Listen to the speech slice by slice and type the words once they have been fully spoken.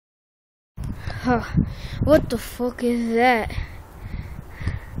What the fuck is that?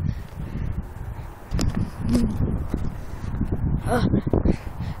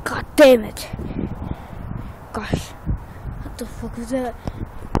 God damn it. Gosh. What the fuck is that?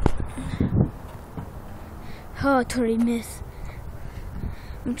 Oh, I totally missed.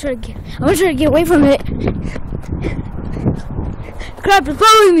 I'm trying to get away from it. Crap, it's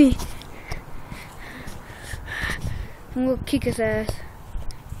following me. I'm gonna kick his ass.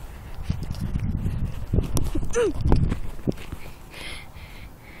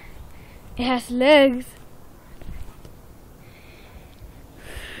 It has legs.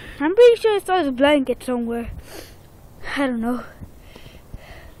 I'm pretty sure I saw the blanket somewhere. I don't know.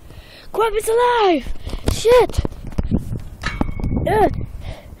 Crap, it's alive! Shit!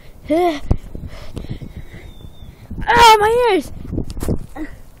 Ah, my ears! Do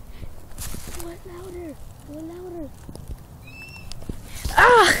it louder! Do it louder!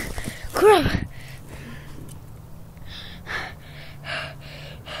 Ah! Crap!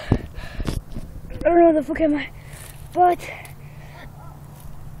 I don't know where the fuck am I, but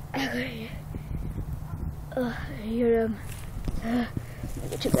I hear them.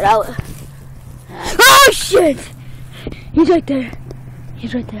 Check it out. Oh shit! He's right there.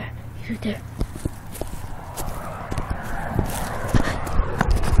 He's right there. He's right there.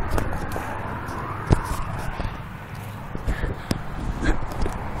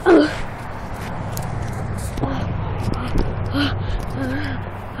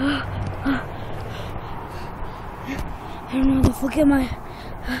 I don't know where the fuck am I.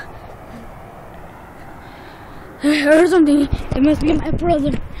 I heard something. It must be my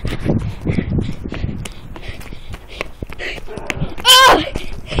brother. Ah!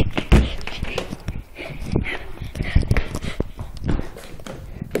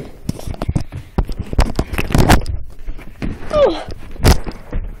 Oh!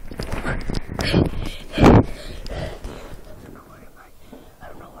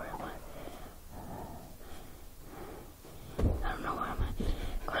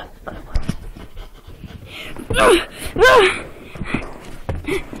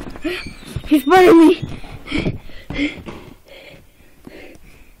 He's biting me.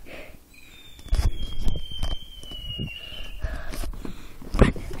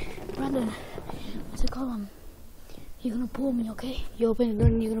 Brandon, what's it called? You're gonna pull me, okay? You open the door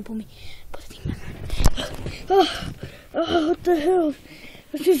and you're gonna pull me. Put the thing back. Oh, what the hell?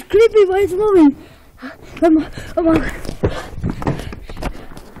 It's just creepy. Why is it moving? Come on.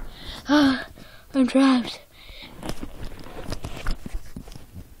 I'm trapped.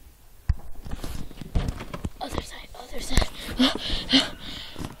 Other side.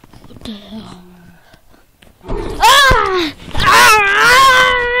 What the hell?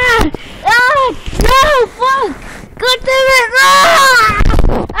 No, fuck! God damn it!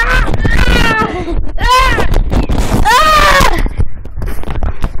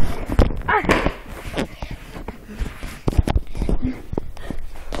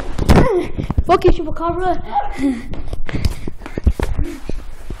 Fuck you, Chupacabra!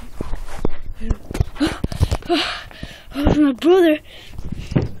 Oh, it's my brother.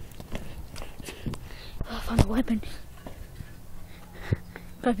 Oh, I found a weapon.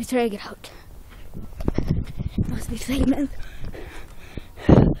 Gotta be trying to get out. Must be safe, man.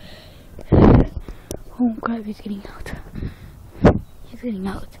 Oh crap, he's getting out. He's getting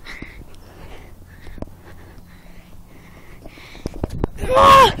out.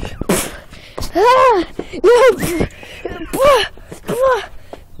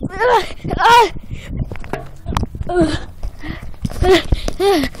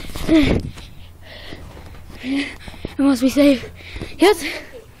 It must be safe. Yes.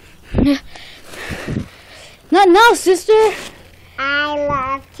 Not now, sister. I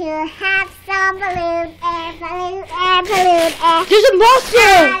love to have some balloon air, balloon air, balloon air. There's a monster.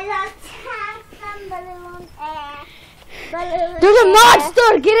 I love to have some balloon air, balloon There's a air.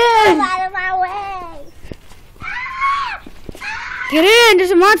 monster. Get in. Get out of my way. Get in.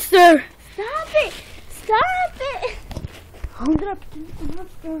 There's a monster. Stop it. Stop it. Hold it up. There's a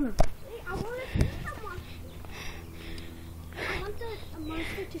monster. I want to see someone. I want a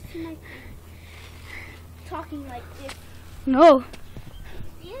monster to see my face. Talking like this. No.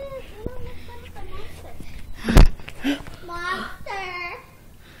 Yes, I don't know the monster. Monster!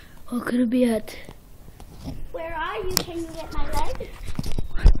 What could it be at? Where are you? Can you get my leg?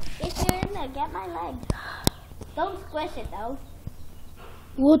 If you're in there, get my leg. Don't squish it though.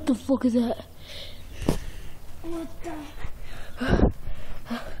 What the fuck is that? What the?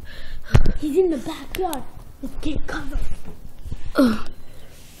 He's in the backyard. Let's get covered.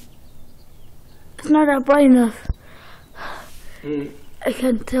 It's not that bright enough. I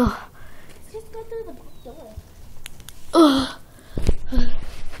can't tell. It's I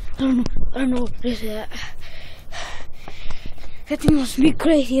don't know what is that. That thing must be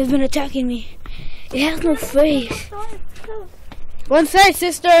crazy. It's been attacking me. It has no face. One side,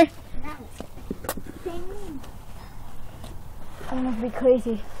 sister. That must be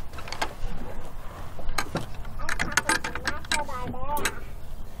crazy.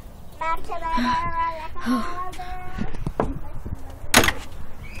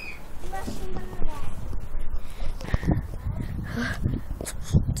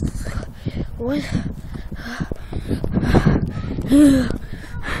 What?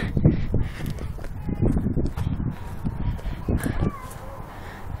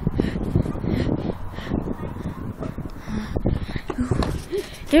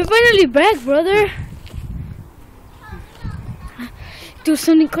 You're finally back, brother. Dude,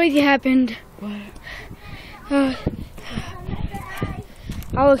 something crazy happened. What?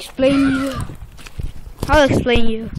 I'll explain you.